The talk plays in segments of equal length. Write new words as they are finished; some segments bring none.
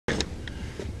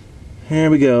There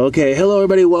we go. Okay, hello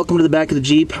everybody, welcome to the back of the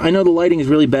Jeep. I know the lighting is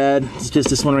really bad, it's just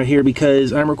this one right here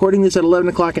because I'm recording this at 11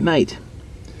 o'clock at night.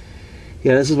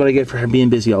 Yeah, this is what I get for being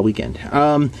busy all weekend.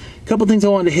 A couple things I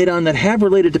wanted to hit on that have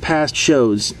related to past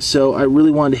shows, so I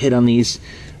really wanted to hit on these.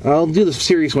 I'll do the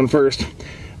serious one first.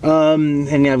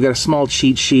 And yeah, I've got a small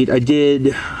cheat sheet. I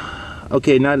did,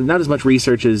 okay, not as much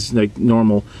research as like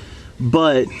normal,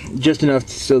 but just enough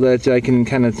so that I can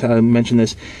kind of mention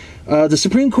this. The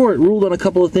Supreme Court ruled on a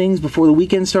couple of things before the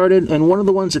weekend started, and one of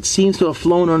the ones that seems to have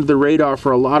flown under the radar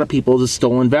for a lot of people is the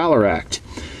Stolen Valor Act.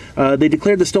 They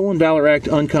declared the Stolen Valor Act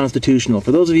unconstitutional.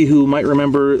 For those of you who might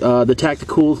remember the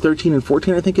Tacticool 13 and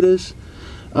 14, I think it is,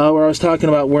 where I was talking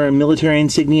about wearing military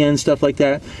insignia and stuff like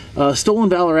that, Stolen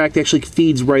Valor Act actually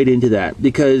feeds right into that,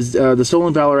 because the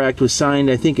Stolen Valor Act was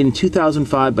signed, I think, in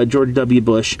 2005 by George W.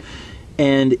 Bush.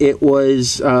 And it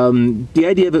was, the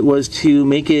idea of it was to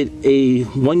make it a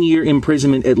 1-year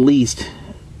imprisonment at least,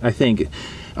 I think,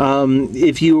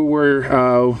 if you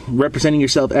were representing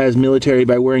yourself as military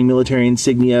by wearing military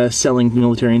insignia, selling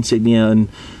military insignia, and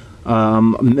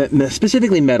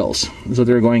specifically medals is what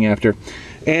they were going after.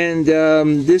 And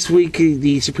this week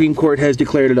the Supreme Court has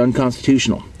declared it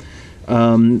unconstitutional.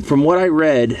 From what I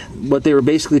read, what they were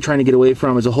basically trying to get away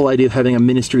from is the whole idea of having a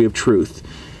ministry of truth.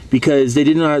 Because they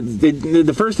did not,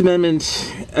 the First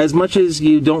Amendment, as much as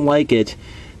you don't like it,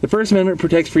 the First Amendment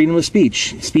protects freedom of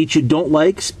speech. Speech you don't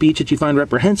like, speech that you find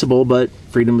reprehensible, but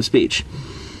freedom of speech.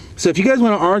 So if you guys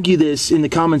want to argue this in the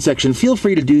comment section, feel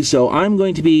free to do so. I'm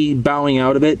going to be bowing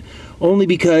out of it, only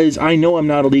because I know I'm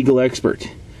not a legal expert.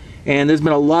 And there's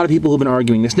been a lot of people who've been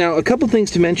arguing this. Now, a couple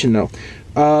things to mention, though.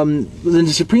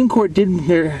 The Supreme Court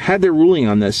had their ruling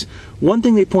on this. One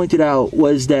thing they pointed out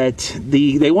was that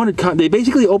they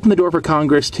basically opened the door for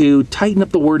Congress to tighten up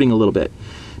the wording a little bit,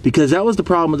 because that was the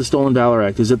problem with the Stolen Valor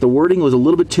Act, is that the wording was a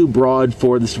little bit too broad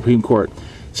for the Supreme Court.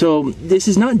 So this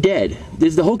is not dead.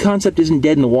 The whole concept isn't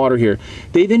dead in the water here.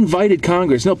 They've invited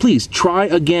Congress, no, please try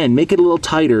again, make it a little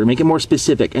tighter, make it more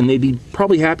specific, and they'd be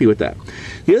probably happy with that.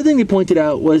 The other thing they pointed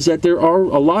out was that there are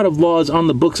a lot of laws on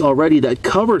the books already that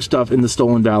cover stuff in the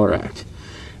Stolen Valor Act.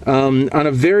 On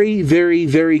a very, very,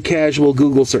 very casual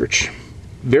Google search.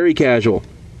 Very casual.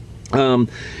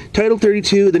 Title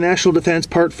 32, the National Defense,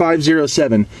 Part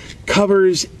 507,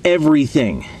 covers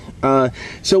everything.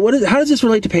 So how does this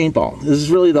relate to paintball? This is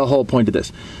really the whole point of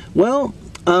this. Well,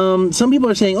 some people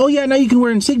are saying, oh yeah, now you can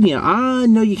wear insignia.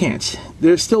 No you can't.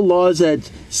 There's still laws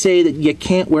that say that you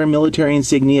can't wear military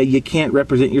insignia, you can't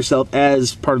represent yourself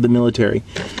as part of the military.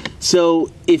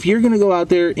 So if you're going to go out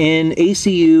there in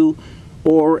ACU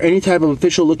or any type of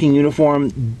official looking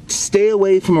uniform, stay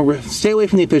away from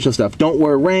the official stuff. Don't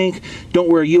wear rank, don't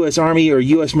wear U.S. Army or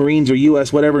U.S. Marines or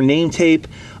U.S. whatever name tape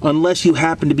unless you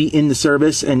happen to be in the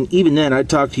service, and even then I'd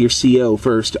talk to your CO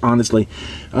first, honestly.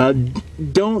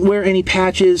 Don't wear any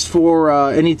patches for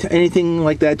anything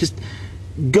like that. Just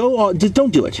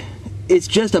don't do it. It's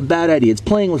just a bad idea. It's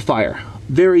playing with fire.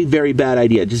 Very, very bad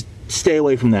idea. Just stay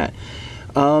away from that.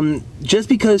 Just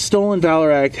because Stolen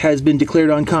Valor Act has been declared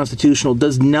unconstitutional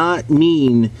does not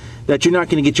mean that you're not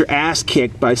going to get your ass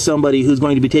kicked by somebody who's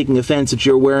going to be taking offense that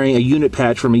you're wearing a unit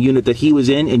patch from a unit that he was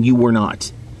in and you were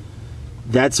not.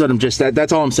 That's what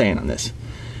that's all I'm saying on this.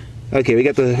 Okay, we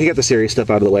got the serious stuff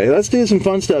out of the way. Let's do some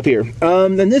fun stuff here.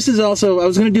 And this is also, I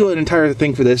was going to do an entire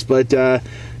thing for this, but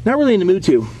not really in the mood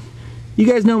to. You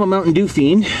guys know I'm a Mountain Dew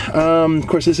fiend. Of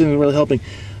course, this isn't really helping.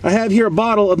 I have here a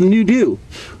bottle of the New Dew.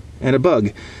 And a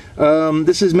bug.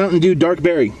 This is Mountain Dew Dark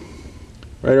Berry.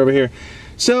 Right over here.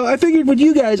 So I figured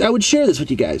I would share this with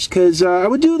you guys. Because I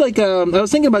would do like, I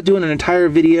was thinking about doing an entire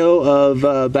video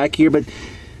of back here, but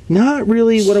not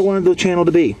really what I wanted the channel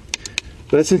to be.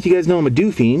 But since you guys know I'm a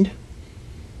Dew fiend,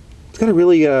 it's got a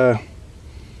really, you know,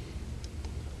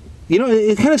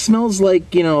 it kind of smells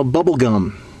like, you know, bubble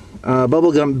gum.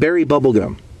 Berry bubble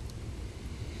gum.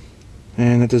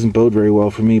 And that doesn't bode very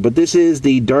well for me. But this is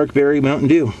the Dark Berry Mountain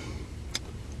Dew.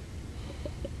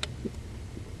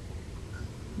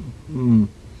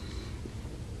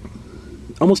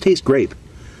 Almost tastes grape.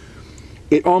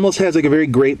 It almost has like a very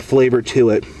grape flavor to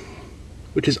it,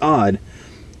 which is odd.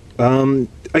 I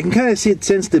can kind of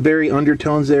sense the berry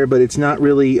undertones there, but it's not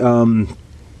really,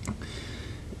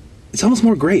 it's almost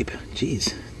more grape.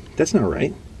 Jeez, that's not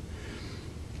right.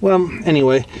 Well,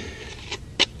 anyway,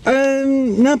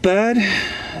 not bad.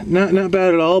 Not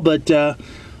bad at all, but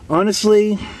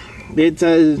honestly, it's,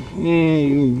 I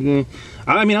mean,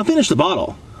 I'll finish the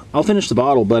bottle.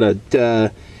 But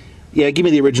yeah, give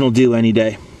me the original Dew any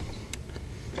day.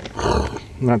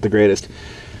 Not the greatest.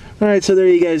 Alright, so there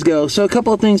you guys go. So a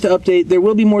couple of things to update. There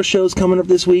will be more shows coming up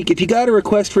this week. If you got a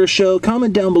request for a show,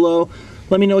 comment down below.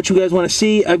 Let me know what you guys want to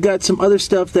see. I've got some other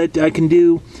stuff that I can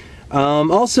do.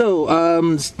 Still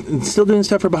doing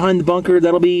stuff for Behind the Bunker.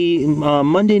 That'll be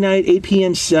Monday night, 8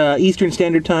 p.m. Eastern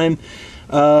Standard Time.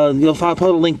 I'll put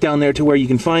a link down there to where you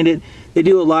can find it. They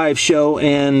do a live show,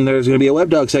 and there's going to be a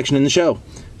WebDog section in the show.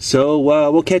 So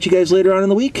we'll catch you guys later on in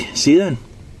the week. See you then.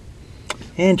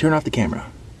 And turn off the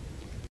camera.